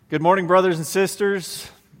Good morning, brothers and sisters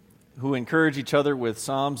who encourage each other with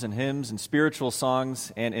psalms and hymns and spiritual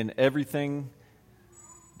songs and in everything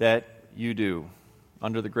that you do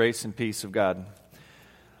under the grace and peace of God.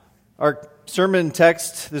 Our sermon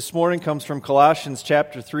text this morning comes from Colossians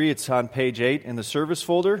chapter 3. It's on page 8 in the service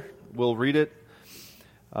folder. We'll read it,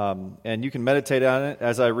 and you can meditate on it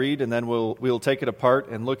as I read, and then we'll take it apart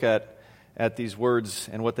and look at these words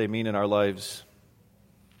and what they mean in our lives.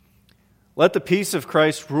 Let the peace of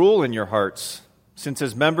Christ rule in your hearts, since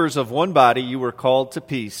as members of one body you were called to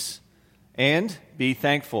peace, and be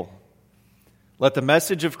thankful. Let the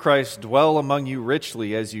message of Christ dwell among you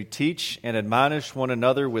richly as you teach and admonish one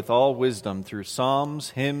another with all wisdom through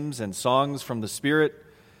psalms, hymns, and songs from the Spirit,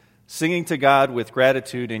 singing to God with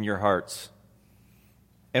gratitude in your hearts.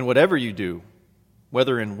 And whatever you do,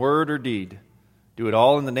 whether in word or deed, do it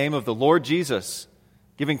all in the name of the Lord Jesus,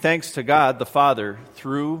 giving thanks to God the Father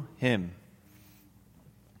through Him.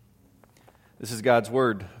 This is God's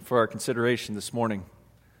word for our consideration this morning.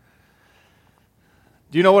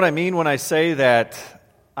 Do you know what I mean when I say that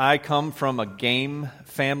I come from a game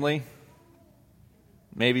family?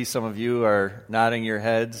 Maybe some of you are nodding your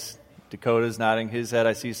heads. Dakota's nodding his head.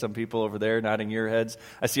 I see some people over there nodding your heads.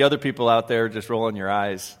 I see other people out there just rolling your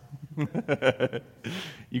eyes.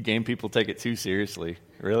 You game people take it too seriously.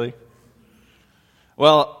 Really?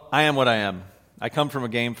 Well, I am what I am. I come from a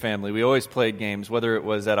game family. We always played games, whether it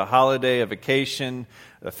was at a holiday, a vacation,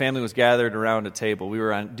 the family was gathered around a table. We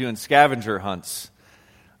were doing scavenger hunts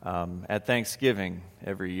at Thanksgiving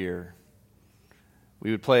every year. We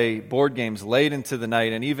would play board games late into the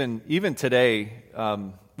night, and even today,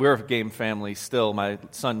 we're a game family still. My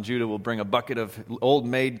son Judah will bring a bucket of old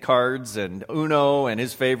maid cards and Uno and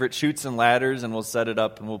his favorite Chutes and Ladders, and we'll set it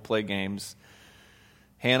up and we'll play games.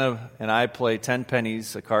 Hannah and I play 10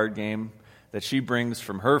 Pennies, a card game that she brings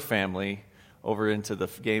from her family over into the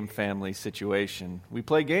game family situation. We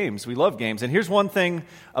play games. We love games. And here's one thing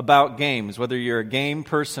about games, whether you're a game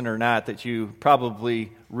person or not, that you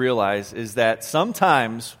probably realize is that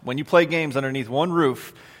sometimes when you play games underneath one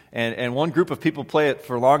roof and one group of people play it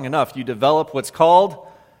for long enough, you develop what's called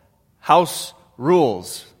house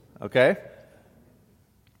rules, okay?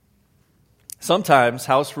 Sometimes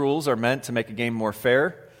house rules are meant to make a game more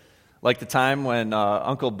fair, like the time when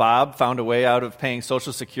Uncle Bob found a way out of paying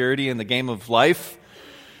Social Security in the game of life,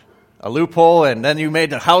 a loophole, and then you made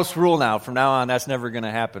the house rule now. From now on, that's never going to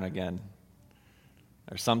happen again.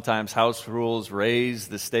 Or sometimes house rules raise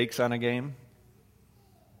the stakes on a game.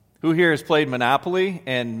 Who here has played Monopoly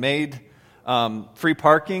and made free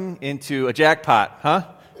parking into a jackpot, huh?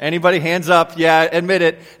 Anybody? Hands up. Yeah, admit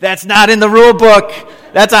it. That's not in the rule book.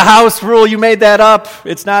 That's a house rule. You made that up.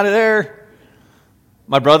 It's not there.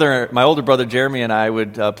 My older brother Jeremy and I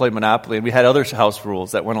would play Monopoly, and we had other house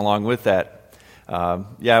rules that went along with that.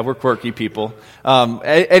 We're quirky people.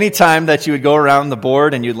 Anytime that you would go around the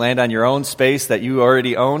board and you'd land on your own space that you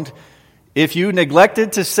already owned, if you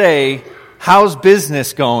neglected to say, "How's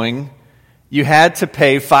business going?" you had to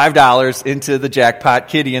pay $5 into the jackpot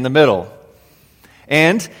kitty in the middle.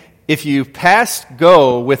 And if you passed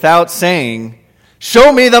go without saying,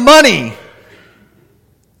 "Show me the money,"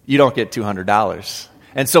 you don't get $200.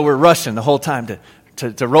 And so we're rushing the whole time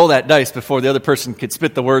to roll that dice before the other person could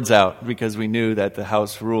spit the words out because we knew that the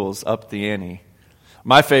house rules upped the ante.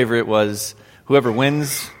 My favorite was whoever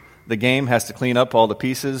wins the game has to clean up all the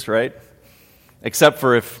pieces, right? Except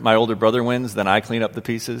for if my older brother wins, then I clean up the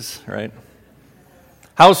pieces, right?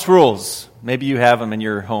 House rules. Maybe you have them in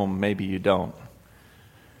your home, maybe you don't.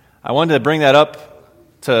 I wanted to bring that up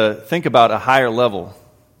to think about a higher level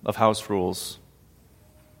of house rules.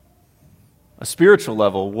 A spiritual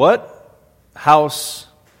level. What house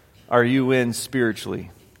are you in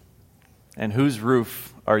spiritually? And whose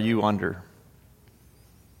roof are you under?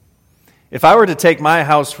 If I were to take my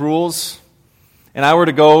house rules and I were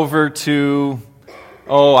to go over to,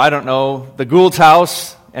 the Gould's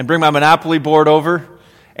house and bring my Monopoly board over,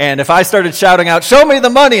 and if I started shouting out, "Show me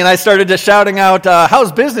the money," and I started just shouting out,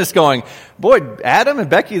 "How's business going?" Boy, Adam and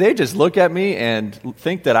Becky, they just look at me and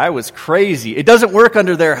think that I was crazy. It doesn't work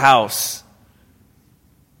under their house.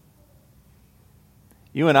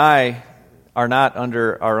 You and I are not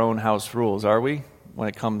under our own house rules, are we, when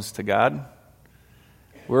it comes to God?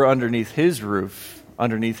 We're underneath His roof,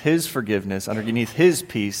 underneath His forgiveness, underneath His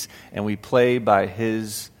peace, and we play by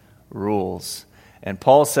His rules. And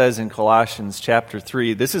Paul says in Colossians chapter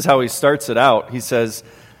 3, this is how he starts it out. He says,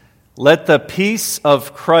 "Let the peace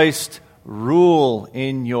of Christ rule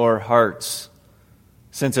in your hearts,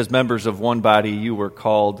 since as members of one body you were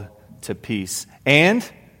called to peace. And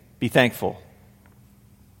be thankful."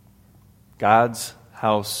 God's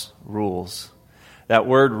house rules. That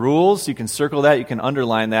word rules, you can circle that, you can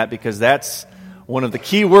underline that, because that's one of the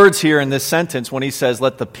key words here in this sentence when he says,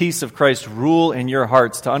 let the peace of Christ rule in your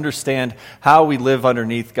hearts. To understand how we live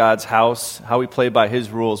underneath God's house, how we play by his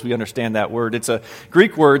rules, we understand that word. It's a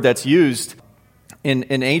Greek word that's used in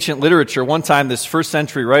ancient literature. One time, this first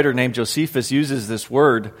century writer named Josephus uses this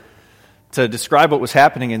word to describe what was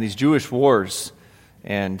happening in these Jewish wars.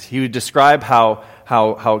 And he would describe how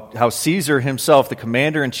Caesar himself, the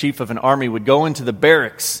commander-in-chief of an army, would go into the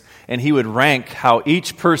barracks and he would rank how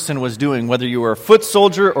each person was doing, whether you were a foot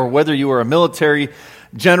soldier or whether you were a military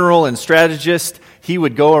general and strategist. He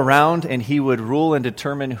would go around and he would rule and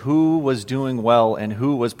determine who was doing well and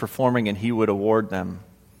who was performing, and he would award them.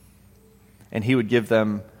 And he would give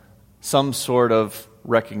them some sort of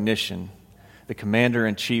recognition. The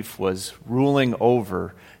commander-in-chief was ruling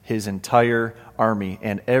over his entire army,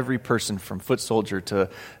 and every person from foot soldier to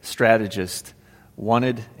strategist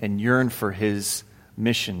wanted and yearned for his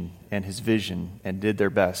mission and his vision and did their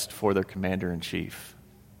best for their commander-in-chief.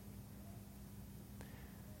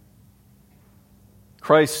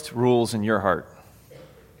 Christ rules in your heart.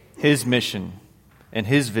 His mission and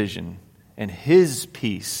his vision and his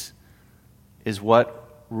peace is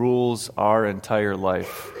what rules our entire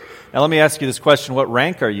life. Now let me ask you this question. What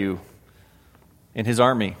rank are you in his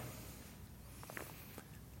army?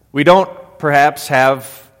 We don't perhaps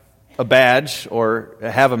have a badge or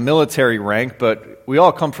have a military rank, but we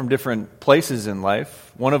all come from different places in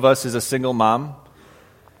life. One of us is a single mom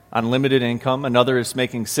on limited income. Another is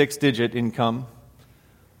making 6-digit income.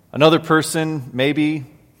 Another person maybe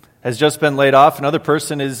has just been laid off. Another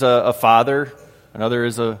person is a father. Another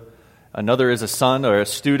is a son or a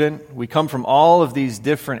student. We come from all of these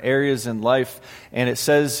different areas in life, and it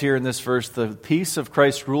says here in this verse, the peace of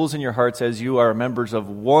Christ rules in your hearts as you are members of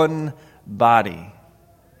one body,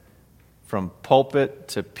 from pulpit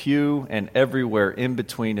to pew and everywhere in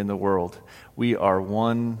between in the world. We are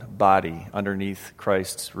one body underneath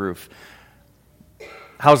Christ's roof.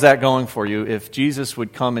 How's that going for you? If Jesus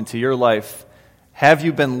would come into your life, have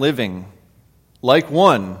you been living like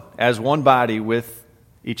one, as one body with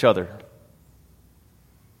each other?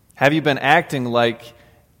 Have you been acting like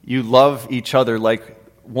you love each other like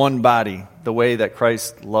one body, the way that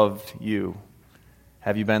Christ loved you?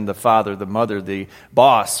 Have you been the father, the mother, the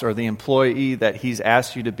boss, or the employee that he's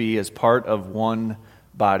asked you to be as part of one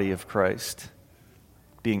body of Christ?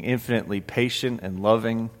 Being infinitely patient and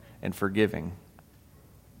loving and forgiving.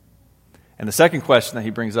 And the second question that he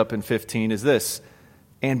brings up in 15 is this: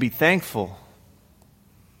 and be thankful.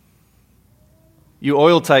 You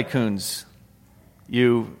oil tycoons,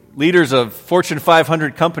 you leaders of Fortune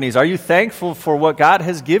 500 companies, are you thankful for what God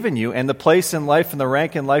has given you and the place in life and the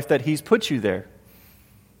rank in life that he's put you there?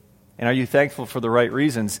 And are you thankful for the right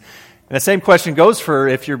reasons? And the same question goes for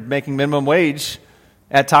if you're making minimum wage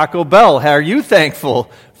at Taco Bell. Are you thankful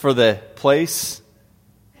for the place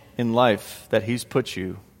in life that he's put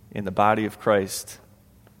you in the body of Christ?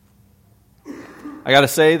 I got to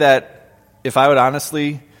say that if I would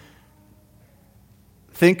honestly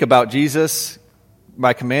think about Jesus,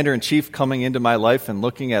 my commander-in-chief, coming into my life and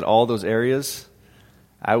looking at all those areas,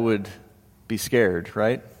 I would be scared,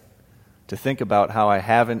 right? To think about how I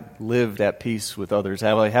haven't lived at peace with others,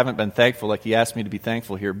 how I haven't been thankful like he asked me to be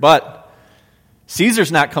thankful here. But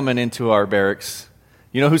Caesar's not coming into our barracks.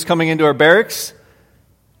 You know who's coming into our barracks?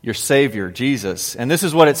 Your Savior, Jesus. And this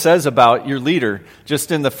is what it says about your leader,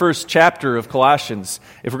 just in the first chapter of Colossians.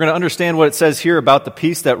 If we're going to understand what it says here about the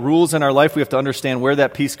peace that rules in our life, we have to understand where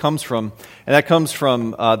that peace comes from. And that comes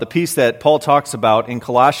from the peace that Paul talks about in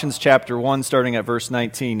Colossians chapter 1, starting at verse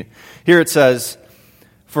 19. Here it says,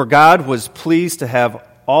 "For God was pleased to have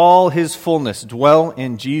all his fullness dwell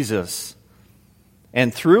in Jesus,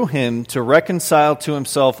 and through him to reconcile to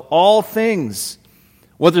himself all things,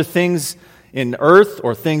 whether things in earth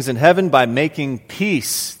or things in heaven, by making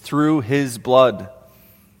peace through his blood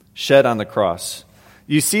shed on the cross."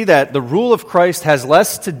 You see that the rule of Christ has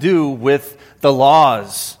less to do with the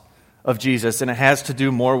laws of Jesus, and it has to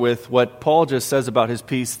do more with what Paul just says about his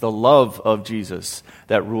peace, the love of Jesus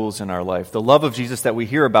that rules in our life. The love of Jesus that we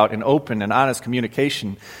hear about in open and honest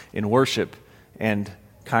communication in worship and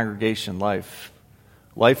congregation life.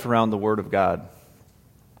 Life around the Word of God.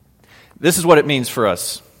 This is what it means for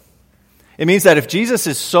us. It means that if Jesus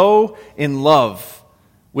is so in love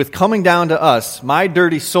with coming down to us, my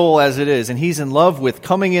dirty soul as it is, and he's in love with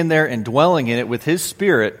coming in there and dwelling in it with his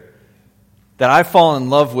Spirit, that I fall in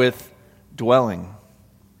love with dwelling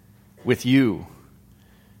with you.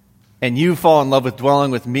 And you fall in love with dwelling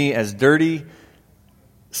with me as dirty,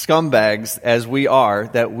 scumbags as we are,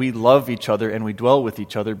 that we love each other and we dwell with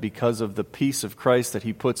each other because of the peace of Christ that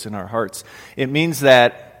he puts in our hearts. It means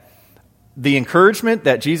that the encouragement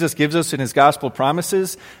that Jesus gives us in his gospel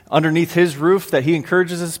promises, underneath his roof that he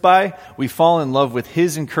encourages us by, we fall in love with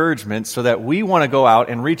his encouragement so that we want to go out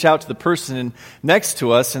and reach out to the person next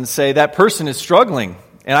to us and say, that person is struggling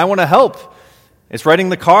and I want to help. It's writing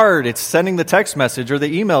the card, it's sending the text message or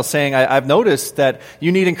the email saying, I've noticed that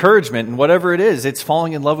you need encouragement, and whatever it is, it's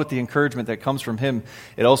falling in love with the encouragement that comes from him.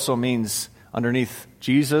 It also means underneath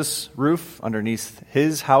Jesus' roof, underneath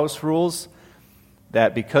his house rules,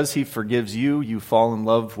 that because he forgives you, you fall in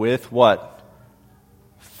love with what?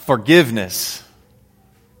 Forgiveness.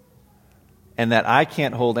 And that I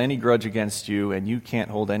can't hold any grudge against you, and you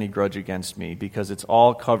can't hold any grudge against me, because it's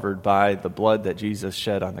all covered by the blood that Jesus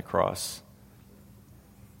shed on the cross.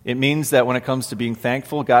 It means that when it comes to being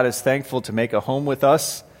thankful, God is thankful to make a home with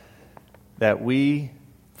us, that we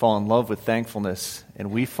fall in love with thankfulness, and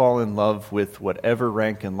we fall in love with whatever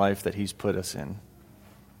rank in life that he's put us in.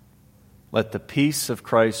 Let the peace of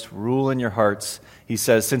Christ rule in your hearts. He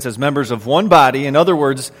says, since as members of one body, in other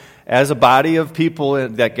words, as a body of people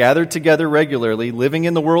that gather together regularly, living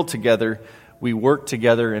in the world together, we work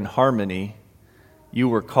together in harmony. You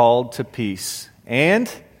were called to peace,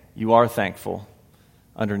 and you are thankful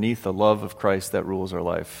underneath the love of Christ that rules our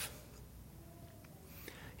life.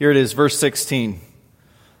 Here it is, verse 16.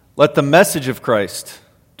 Let the message of Christ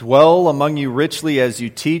dwell among you richly as you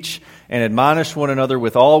teach and admonish one another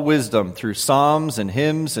with all wisdom through psalms and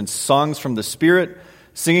hymns and songs from the Spirit,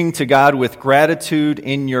 singing to God with gratitude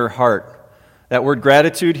in your heart. That word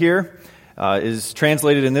gratitude here is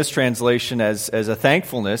translated in this translation as a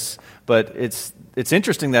thankfulness, but it's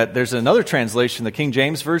interesting that there's another translation, the King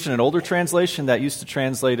James Version, an older translation, that used to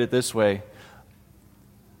translate it this way: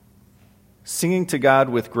 singing to God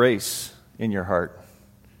with grace in your heart.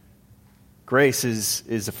 Grace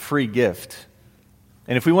is a free gift.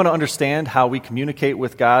 And if we want to understand how we communicate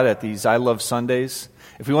with God at these I Love Sundays,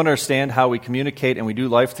 if we want to understand how we communicate and we do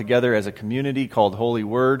life together as a community called Holy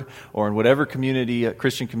Word, or in whatever community,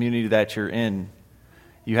 Christian community that you're in,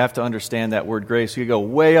 you have to understand that word grace. You go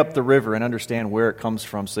way up the river and understand where it comes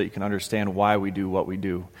from so that you can understand why we do what we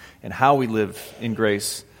do and how we live in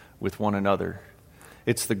grace with one another.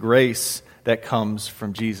 It's the grace that comes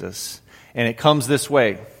from Jesus. And it comes this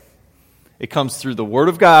way. It comes through the Word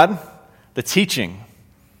of God, the teaching,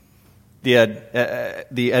 the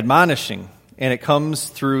admonishing, and it comes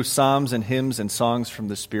through psalms and hymns and songs from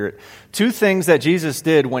the Spirit. Two things that Jesus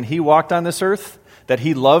did when he walked on this earth that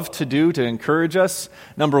he loved to do to encourage us.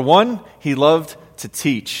 Number one, he loved to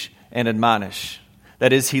teach and admonish.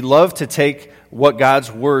 That is, he loved to take what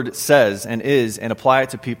God's Word says and is and apply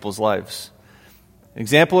it to people's lives. An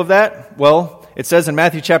example of that? Well, it says in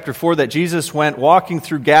Matthew chapter 4 that Jesus went walking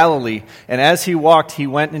through Galilee, and as he walked, he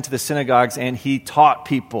went into the synagogues and he taught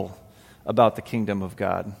people about the kingdom of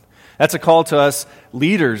God. That's a call to us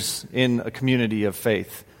leaders in a community of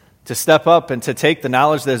faith to step up and to take the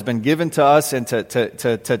knowledge that has been given to us and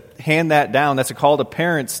to hand that down. That's a call to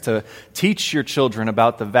parents to teach your children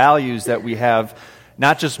about the values that we have,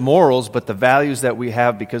 not just morals, but the values that we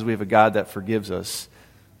have because we have a God that forgives us.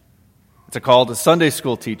 It's a call to Sunday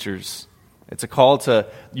school teachers. It's a call to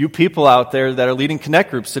you people out there that are leading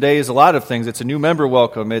Connect groups. Today is a lot of things. It's a new member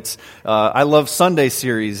welcome. It's I Love Sunday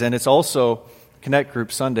series, and it's also Connect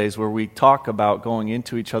Group Sundays where we talk about going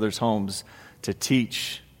into each other's homes to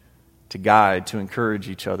teach, to guide, to encourage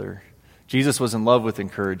each other. Jesus was in love with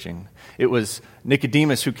encouraging. It was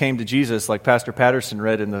Nicodemus who came to Jesus, like Pastor Patterson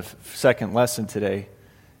read in the second lesson today.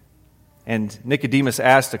 And Nicodemus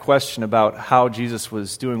asked a question about how Jesus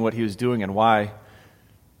was doing what he was doing and why.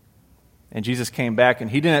 And Jesus came back, and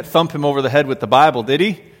he didn't thump him over the head with the Bible, did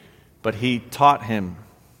he? But he taught him.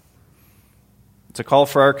 It's a call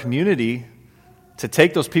for our community to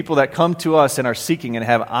take those people that come to us and are seeking and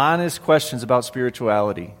have honest questions about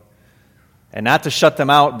spirituality. And not to shut them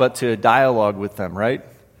out, but to dialogue with them, right?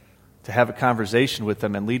 To have a conversation with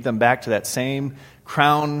them and lead them back to that same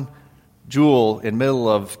crown jewel in middle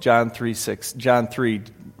of John 3,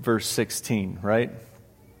 verse 16, right?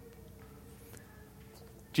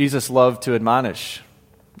 Jesus loved to admonish,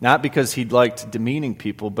 not because he liked demeaning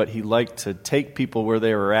people, but he liked to take people where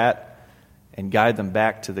they were at and guide them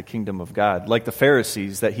back to the kingdom of God. Like the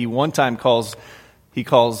Pharisees that he one time calls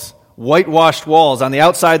whitewashed walls. On the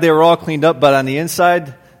outside they were all cleaned up, but on the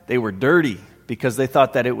inside they were dirty because they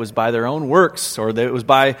thought that it was by their own works or that it was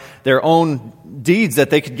by their own deeds that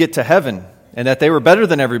they could get to heaven and that they were better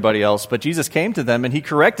than everybody else. But Jesus came to them and he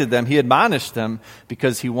corrected them, he admonished them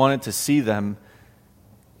because he wanted to see them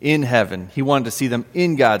in heaven. He wanted to see them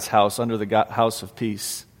in God's house, under the house of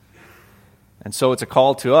peace. And so it's a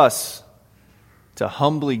call to us to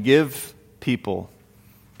humbly give people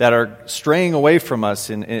that are straying away from us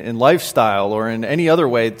in lifestyle or in any other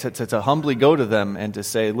way, to humbly go to them and to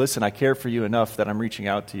say, listen, I care for you enough that I'm reaching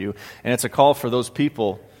out to you. And it's a call for those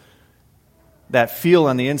people that feel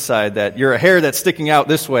on the inside that you're a hair that's sticking out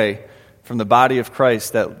this way from the body of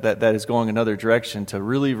Christ that is going another direction, to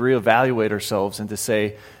really reevaluate ourselves and to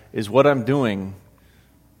say, is what I'm doing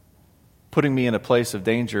putting me in a place of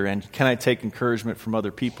danger, and can I take encouragement from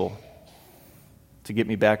other people to get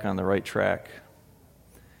me back on the right track?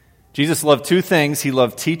 Jesus loved two things. He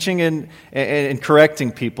loved teaching and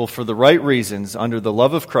correcting people for the right reasons under the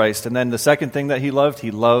love of Christ. And then the second thing that he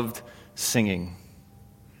loved singing.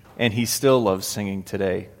 And he still loves singing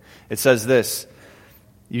today. It says this,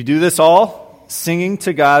 you do this all, singing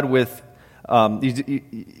to God with,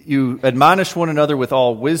 you admonish one another with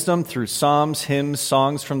all wisdom through psalms, hymns,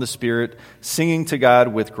 songs from the Spirit, singing to God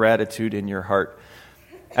with gratitude in your heart.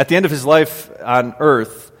 At the end of his life on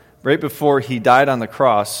earth, right before he died on the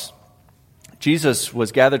cross, Jesus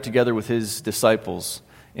was gathered together with his disciples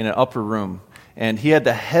in an upper room. And he had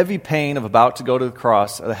the heavy pain of about to go to the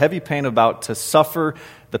cross, the heavy pain about to suffer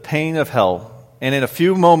the pain of hell. And in a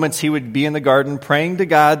few moments, he would be in the garden praying to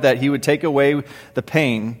God that he would take away the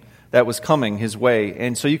pain that was coming his way.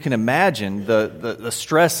 And so you can imagine the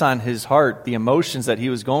stress on his heart, the emotions that he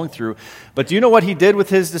was going through. But do you know what he did with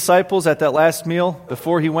his disciples at that last meal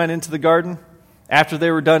before he went into the garden? After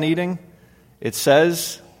they were done eating, it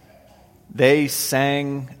says they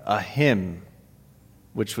sang a hymn,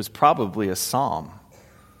 which was probably a psalm,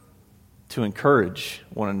 to encourage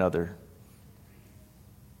one another.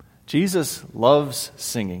 Jesus loves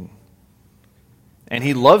singing, and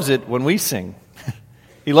he loves it when we sing.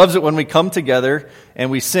 He loves it when we come together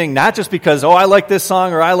and we sing, not just because, I like this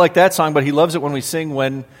song or I like that song, but he loves it when we sing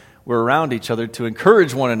when we're around each other to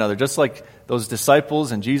encourage one another, just like those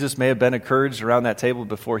disciples and Jesus may have been encouraged around that table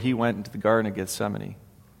before he went into the Garden of Gethsemane.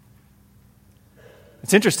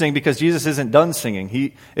 It's interesting because Jesus isn't done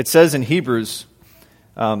singing. It says in Hebrews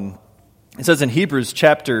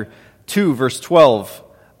chapter 2, verse 12,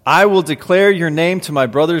 I will declare your name to my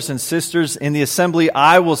brothers and sisters. In the assembly,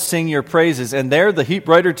 I will sing your praises. And there, the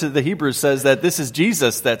writer to the Hebrews says that this is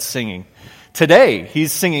Jesus that's singing. Today,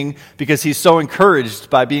 he's singing because he's so encouraged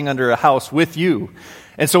by being under a house with you.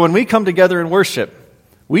 And so when we come together and worship,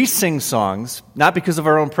 we sing songs, not because of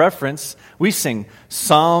our own preference. We sing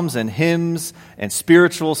psalms and hymns and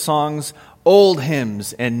spiritual songs, old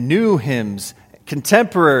hymns and new hymns,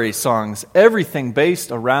 contemporary songs, everything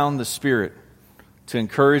based around the Spirit, to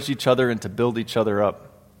encourage each other and to build each other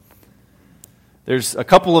up. There's a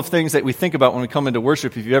couple of things that we think about when we come into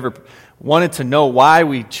worship. If you ever wanted to know why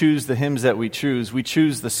we choose the hymns that we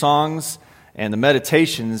choose the songs and the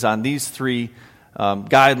meditations on these three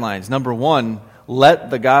guidelines. Number one, let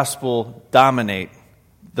the gospel dominate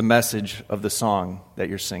the message of the song that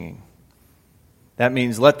you're singing. That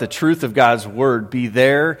means let the truth of God's word be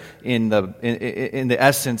there in the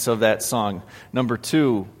essence of that song. Number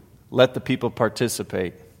two, let the people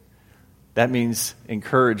participate. That means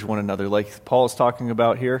encourage one another, like Paul is talking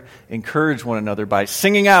about here. Encourage one another by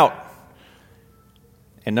singing out.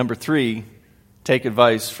 And number three, take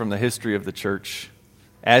advice from the history of the church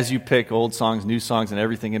as you pick old songs, new songs, and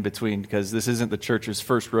everything in between, because this isn't the church's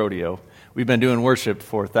first rodeo. We've been doing worship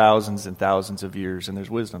for thousands and thousands of years, and there's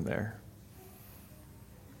wisdom there.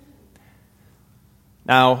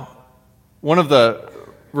 Now, one of the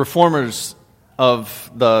reformers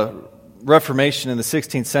of the Reformation in the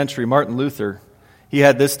 16th century, Martin Luther, he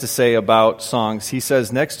had this to say about songs. He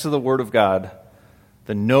says, next to the Word of God,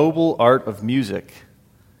 the noble art of music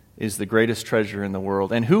is the greatest treasure in the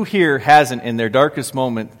world. And who here hasn't, in their darkest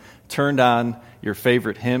moment, turned on your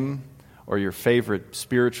favorite hymn or your favorite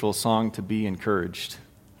spiritual song to be encouraged?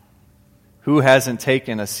 Who hasn't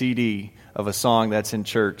taken a CD of a song that's in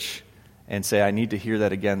church and say, I need to hear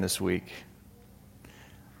that again this week?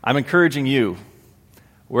 I'm encouraging you,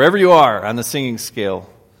 wherever you are on the singing scale,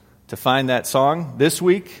 to find that song this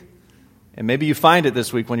week. And maybe you find it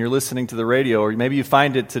this week when you're listening to the radio, or maybe you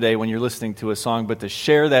find it today when you're listening to a song, but to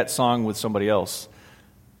share that song with somebody else.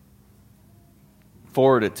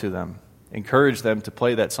 Forward it to them. Encourage them to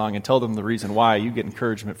play that song and tell them the reason why you get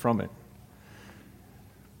encouragement from it.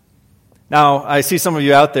 Now, I see some of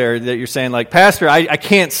you out there that you're saying, like, Pastor, I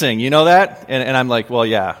can't sing. You know that? And I'm like, well,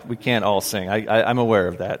 yeah, we can't all sing. I'm aware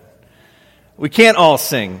of that. We can't all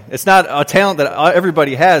sing. It's not a talent that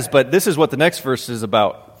everybody has, but this is what the next verse is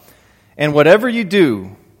about. And whatever you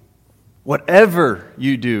do,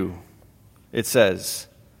 it says,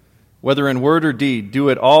 Whether in word or deed, do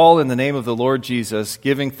it all in the name of the Lord Jesus,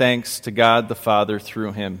 giving thanks to God the Father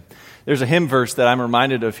through him. There's a hymn verse that I'm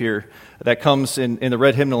reminded of here that comes in the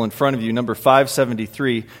red hymnal in front of you, number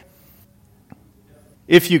 573.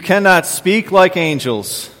 If you cannot speak like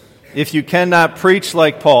angels, if you cannot preach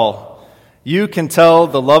like Paul, you can tell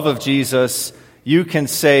the love of Jesus. You can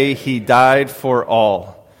say he died for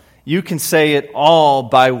all. You can say it all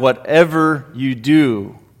by whatever you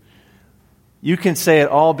do. You can say it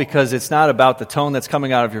all because it's not about the tone that's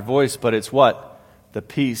coming out of your voice, but it's what? The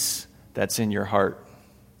peace that's in your heart.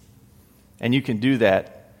 And you can do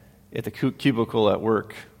that at the cubicle at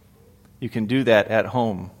work. You can do that at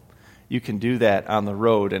home. You can do that on the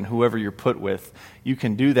road and whoever you're put with. You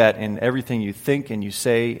can do that in everything you think and you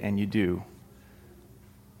say and you do.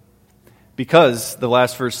 Because the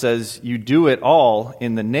last verse says, you do it all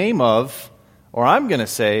in the name of, or I'm going to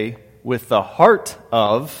say, with the heart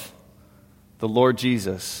of the Lord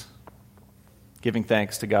Jesus, giving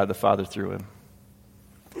thanks to God the Father through him.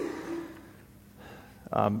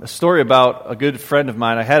 A story about a good friend of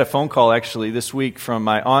mine. I had a phone call actually this week from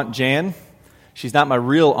my Aunt Jan. She's not my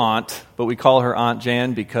real aunt, but we call her Aunt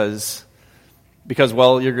Jan because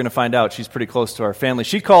well, you're going to find out. She's pretty close to our family.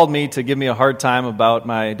 She called me to give me a hard time about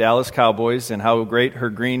my Dallas Cowboys and how great her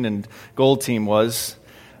green and gold team was.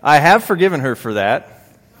 I have forgiven her for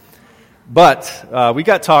that. But we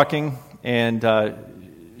got talking, and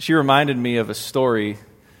she reminded me of a story,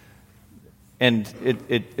 and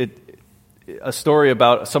a story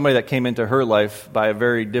about somebody that came into her life by a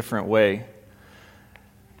very different way.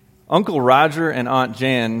 Uncle Roger and Aunt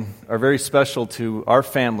Jan are very special to our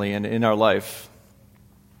family and in our life.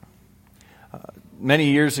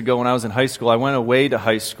 Many years ago when I was in high school, I went away to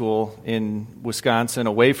high school in Wisconsin,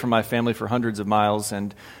 away from my family for hundreds of miles,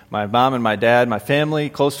 and my mom and my dad, my family,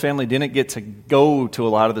 close family, didn't get to go to a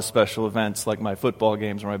lot of the special events like my football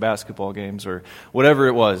games or my basketball games or whatever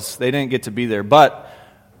it was. They didn't get to be there, but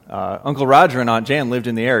Uncle Roger and Aunt Jan lived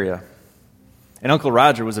in the area, and Uncle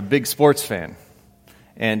Roger was a big sports fan.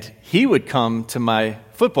 And he would come to my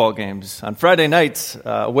football games. On Friday nights,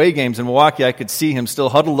 away games in Milwaukee, I could see him still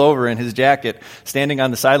huddled over in his jacket, standing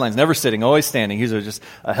on the sidelines, never sitting, always standing. He was just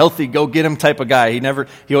a healthy, go-get-him type of guy.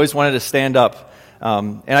 He always wanted to stand up.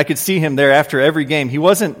 And I could see him there after every game. He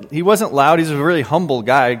wasn't loud. He was a really humble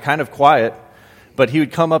guy, kind of quiet. But he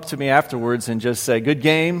would come up to me afterwards and just say, "Good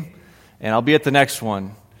game, and I'll be at the next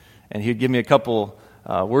one." And he'd give me a couple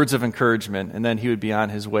words of encouragement, and then he would be on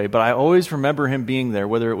his way. But I always remember him being there,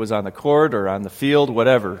 whether it was on the court or on the field,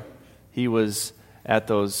 whatever. He was at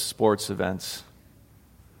those sports events.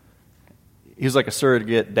 He was like a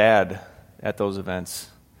surrogate dad at those events.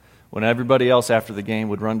 When everybody else after the game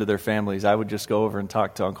would run to their families, I would just go over and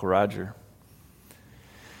talk to Uncle Roger.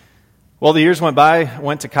 Well, the years went by. I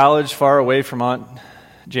went to college far away from Aunt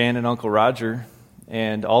Jan and Uncle Roger,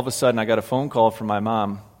 and all of a sudden I got a phone call from my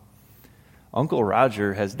mom. Uncle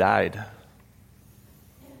Roger has died.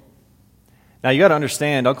 Now, you got to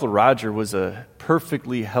understand, Uncle Roger was a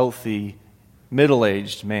perfectly healthy,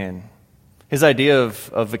 middle-aged man. His idea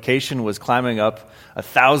of vacation was climbing up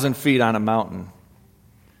 1,000 feet on a mountain.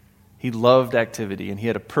 He loved activity, and he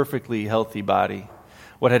had a perfectly healthy body.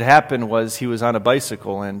 What had happened was he was on a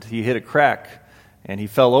bicycle, and he hit a crack, and he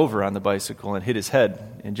fell over on the bicycle and hit his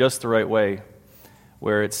head in just the right way,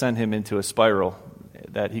 where it sent him into a spiral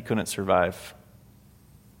that he couldn't survive.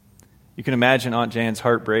 You can imagine Aunt Jan's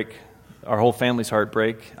heartbreak, our whole family's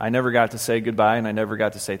heartbreak. I never got to say goodbye, and I never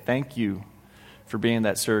got to say thank you for being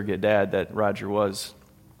that surrogate dad that Roger was.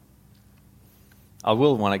 I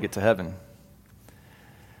will when I get to heaven.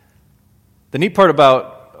 The neat part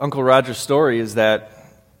about Uncle Roger's story is that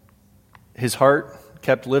his heart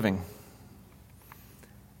kept living.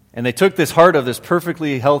 And they took this heart of this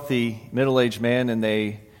perfectly healthy middle-aged man, and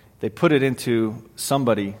they put it into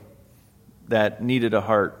somebody that needed a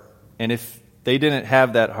heart. And if they didn't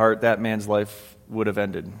have that heart, that man's life would have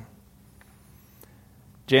ended.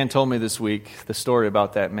 Jan told me this week the story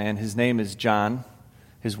about that man. His name is John.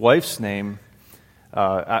 His wife's name,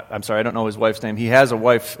 I'm sorry, I don't know his wife's name. He has a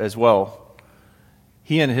wife as well.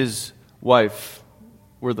 He and his wife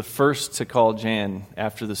were the first to call Jan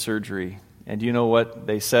after the surgery. And do you know what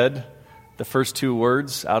they said? The first two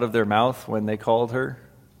words out of their mouth when they called her?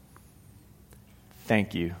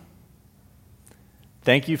 Thank you.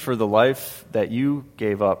 Thank you for the life that you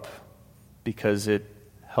gave up, because it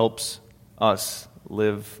helps us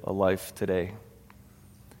live a life today.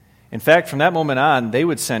 In fact, from that moment on, they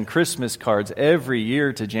would send Christmas cards every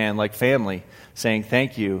year to Jan like family, saying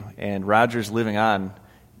thank you, and Roger's living on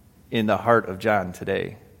in the heart of John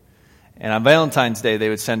today. And on Valentine's Day, they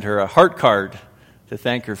would send her a heart card to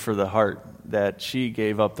thank her for the heart that she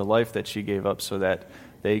gave up, the life that she gave up so that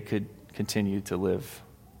they could continue to live.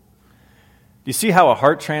 Do you see how a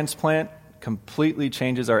heart transplant completely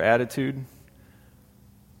changes our attitude?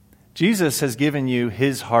 Jesus has given you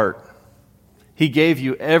his heart. He gave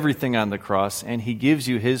you everything on the cross, and he gives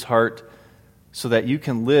you his heart so that you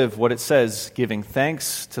can live what it says, giving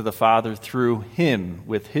thanks to the Father through him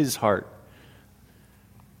with his heart.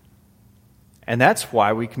 And that's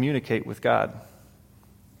why we communicate with God.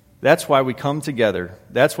 That's why we come together.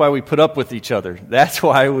 That's why we put up with each other. That's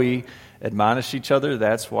why we admonish each other.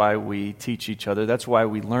 That's why we teach each other. That's why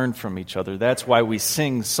we learn from each other. That's why we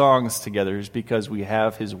sing songs together, is because we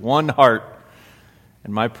have his one heart.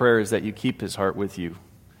 And my prayer is that you keep his heart with you.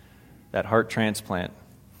 That heart transplant.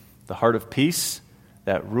 The heart of peace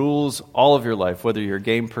that rules all of your life, whether you're a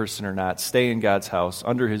game person or not. Stay in God's house,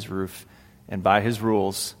 under his roof, and by his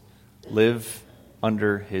rules, live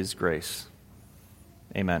under his grace.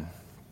 Amen.